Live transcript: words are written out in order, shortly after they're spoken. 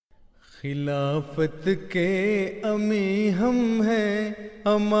खिलाफत के अमी हम हैं,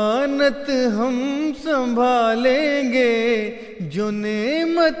 अमानत हम संभालेंगे, जो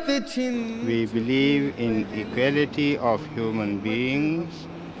नेमत छिन। We believe in equality of human beings,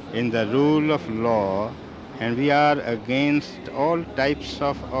 in the rule of law, and we are against all types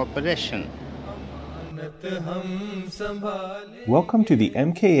of oppression. Welcome to the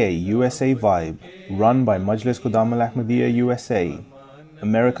MKA USA Vibe, run by Majlis Qudam Al Ahmadiyya USA,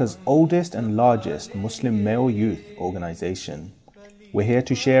 America's oldest and largest Muslim male youth organization. We're here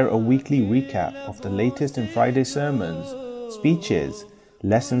to share a weekly recap of the latest in Friday sermons, speeches,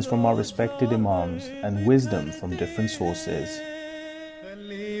 lessons from our respected imams, and wisdom from different sources.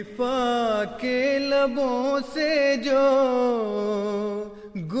 खलीफा के लबों से जो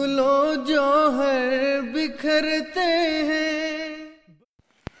गुलो जौहर बिखरते हैं।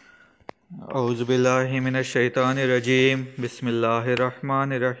 औज़ु बिल्लाहि मिनश शैतानिर रजीम बिस्मिल्लाहिर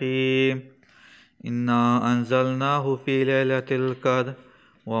रहमानिर रहीम इन्ना अंज़लनाहु फ़ी लैलतिल क़द्र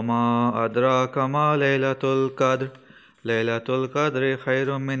वमा अदराका मा लैलतुल क़द्र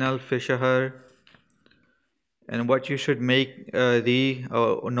खैरुम मिन अल्फ़ि शहर. And what you should make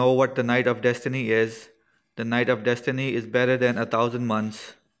know what the night of destiny is. The night of destiny is better than 1,000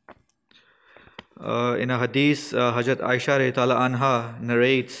 months. In a hadith, Hazrat Aisha radhiyallahu anha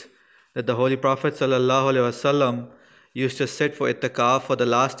narrates that the Holy Prophet sallallahu alaihi wasallam used to sit for itikaf for the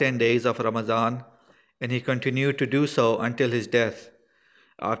last 10 days of Ramadan, and he continued to do so until his death,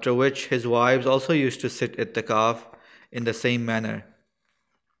 after which his wives also used to sit itikaf in the same manner.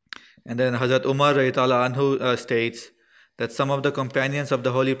 And then Hazrat Umar radhiyallahu anhu states that some of the companions of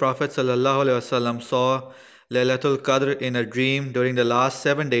the Holy Prophet sallallahu alaihi wasallam saw Laylatul Qadr in a dream during the last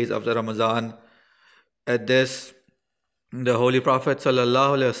 7 days of the Ramadan. At this, the Holy Prophet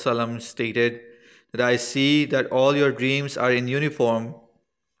ﷺ stated that I see that all your dreams are in uniform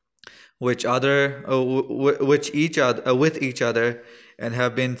with each other and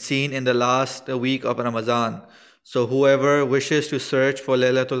have been seen in the last week of Ramadan. So whoever wishes to search for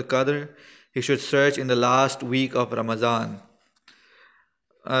Laylatul Qadr, he should search in the last week of Ramadan.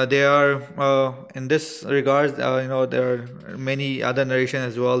 In this regard, there are many other narrations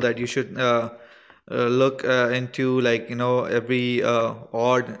as well that you should look into, every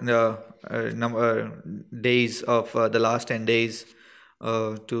odd number days of the last 10 days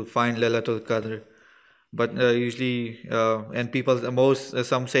to find Laylatul Qadr. But usually, and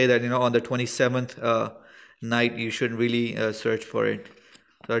some say that on the 27th night you should really search for it.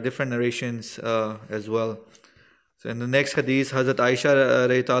 There are different narrations as well. So in the next hadith, Hazrat Aisha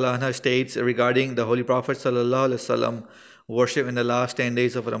radhiyallahu anha states regarding the Holy Prophet sallallahu alaihi wasallam worship in the last 10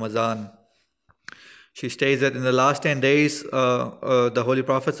 days of Ramadan. She states that in the last 10 days, the Holy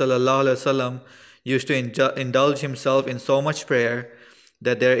Prophet ﷺ used to indulge himself in so much prayer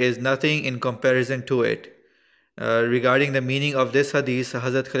that there is nothing in comparison to it. Regarding the meaning of this hadith,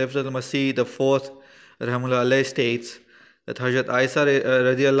 Hazrat Khalifatul Masih the fourth Rahimahullah alayhi states that Hazrat Aisha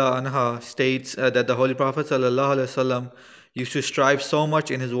radiyallahu anha states that the Holy Prophet ﷺ used to strive so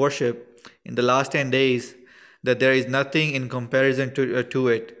much in his worship in the last 10 days that there is nothing in comparison to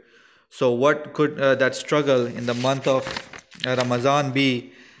it. So what could that struggle in the month of Ramadan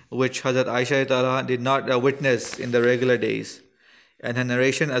be, which Hazrat Aisha did not witness in the regular days? And her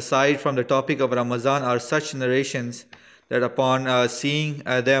narration aside from the topic of Ramadan are such narrations that upon seeing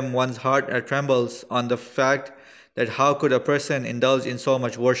them one's heart trembles on the fact that how could a person indulge in so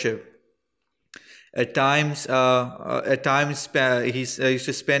much worship? At times he used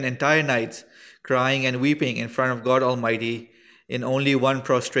to spend entire nights crying and weeping in front of God Almighty in only one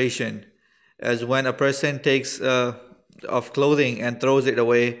prostration, as when a person takes of clothing and throws it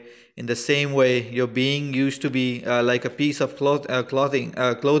away. In the same way, your being used to be like a piece of clothing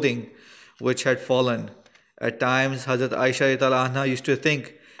which had fallen. At times, Hazrat Aisha radhiyallahu anha used to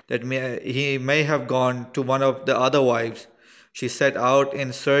think that he may have gone to one of the other wives. She set out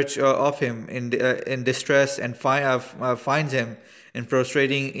in search of him in distress and finds him in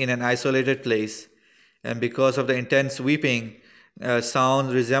prostrating in an isolated place. And because of the intense weeping,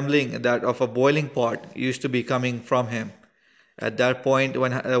 sound resembling that of a boiling pot used to be coming from him. At that point,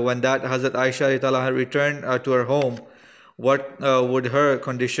 when that Hazrat Aisha radhiyallahu anha returned to her home, what would her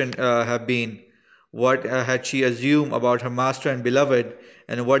condition have been? What had she assumed about her master and beloved,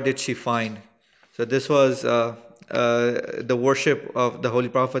 and what did she find? So this was the worship of the Holy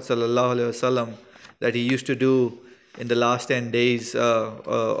Prophet sallallahu alaihi wasallam that he used to do in the last 10 days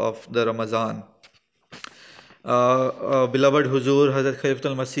of the Ramadan. Beloved Huzur Hazrat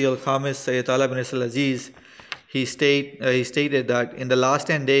Khalifatul Masih al-Khamis Sayyid Talha bin Ismail Aziz, he stated that in the last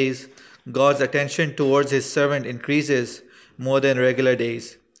 10 days, God's attention towards His servant increases more than regular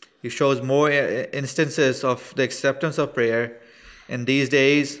days. He shows more instances of the acceptance of prayer. In these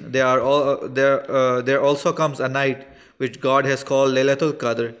days, there also comes a night which God has called Laylatul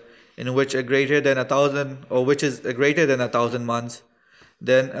Qadr, in which a greater than 1,000, or which is greater than 1,000 months.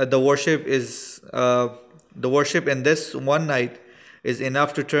 Then the worship in this one night is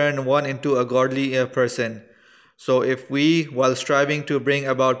enough to turn one into a godly person. So if we, while striving to bring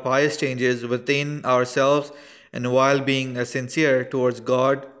about pious changes within ourselves and while being sincere towards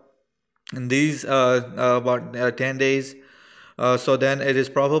God in these about 10 days, so then it is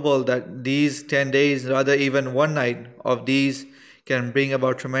probable that these 10 days, rather even one night of these, can bring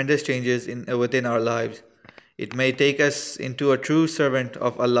about tremendous changes within our lives. It may take us into a true servant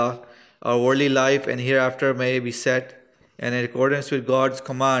of Allah. Our worldly life and hereafter may be set, and in accordance with God's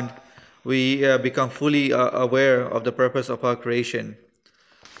command, we become fully aware of the purpose of our creation.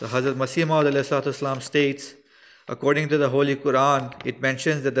 The Hazrat Masih Maud states, according to the Holy Quran, it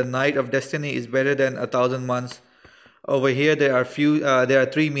mentions that the night of destiny is better than 1,000 months. Over here, there are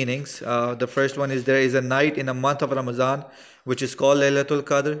three meanings. The first one is there is a night in a month of Ramadan which is called Laylatul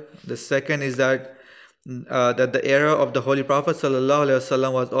Qadr. The second is that the era of the Holy Prophet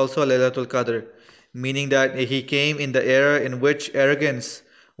ﷺ was also Laylatul Qadr, meaning that he came in the era in which arrogance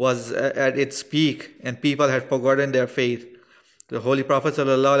was at its peak and people had forgotten their faith. The Holy Prophet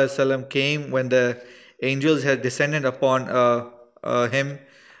ﷺ came when the angels had descended upon him,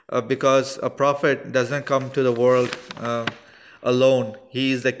 because a prophet doesn't come to the world alone.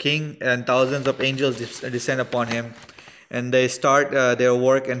 He is the king, and thousands of angels descend upon him, and they start their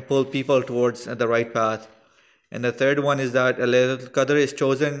work and pull people towards the right path. And the third one is that Laylatul Qadr is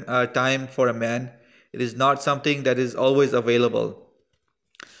chosen time for a man. It is not something that is always available.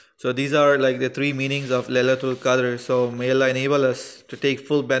 So these are like the three meanings of Laylatul Qadr. So may Allah enable us to take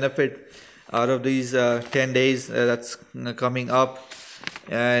full benefit out of these 10 days that's coming up.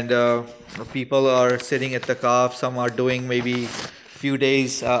 And people are sitting at the Kaf. Some are doing maybe few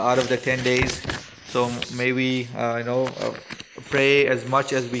days out of the 10 days. So may we pray as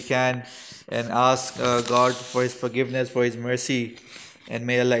much as we can and ask God for His forgiveness, for His mercy, and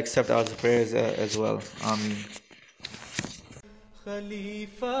may Allah accept our prayers as well. Ameen.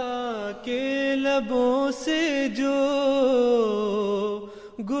 खलीफा के लबों से जो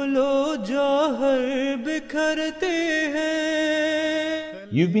गुलो जौहर बिखरते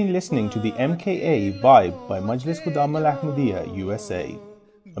हैं. You've been listening to the MKA Vibe by Majlis Qudam Al-Ahmadiyya USA,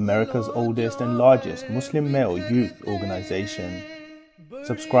 America's oldest and largest Muslim male youth organization.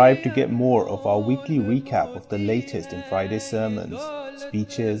 Subscribe to get more of our weekly recap of the latest in Friday's sermons,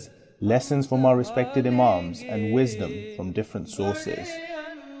 speeches, lessons from our respected imams, and wisdom from different sources.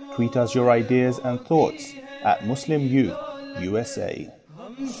 Tweet us your ideas and thoughts at Muslim Youth USA.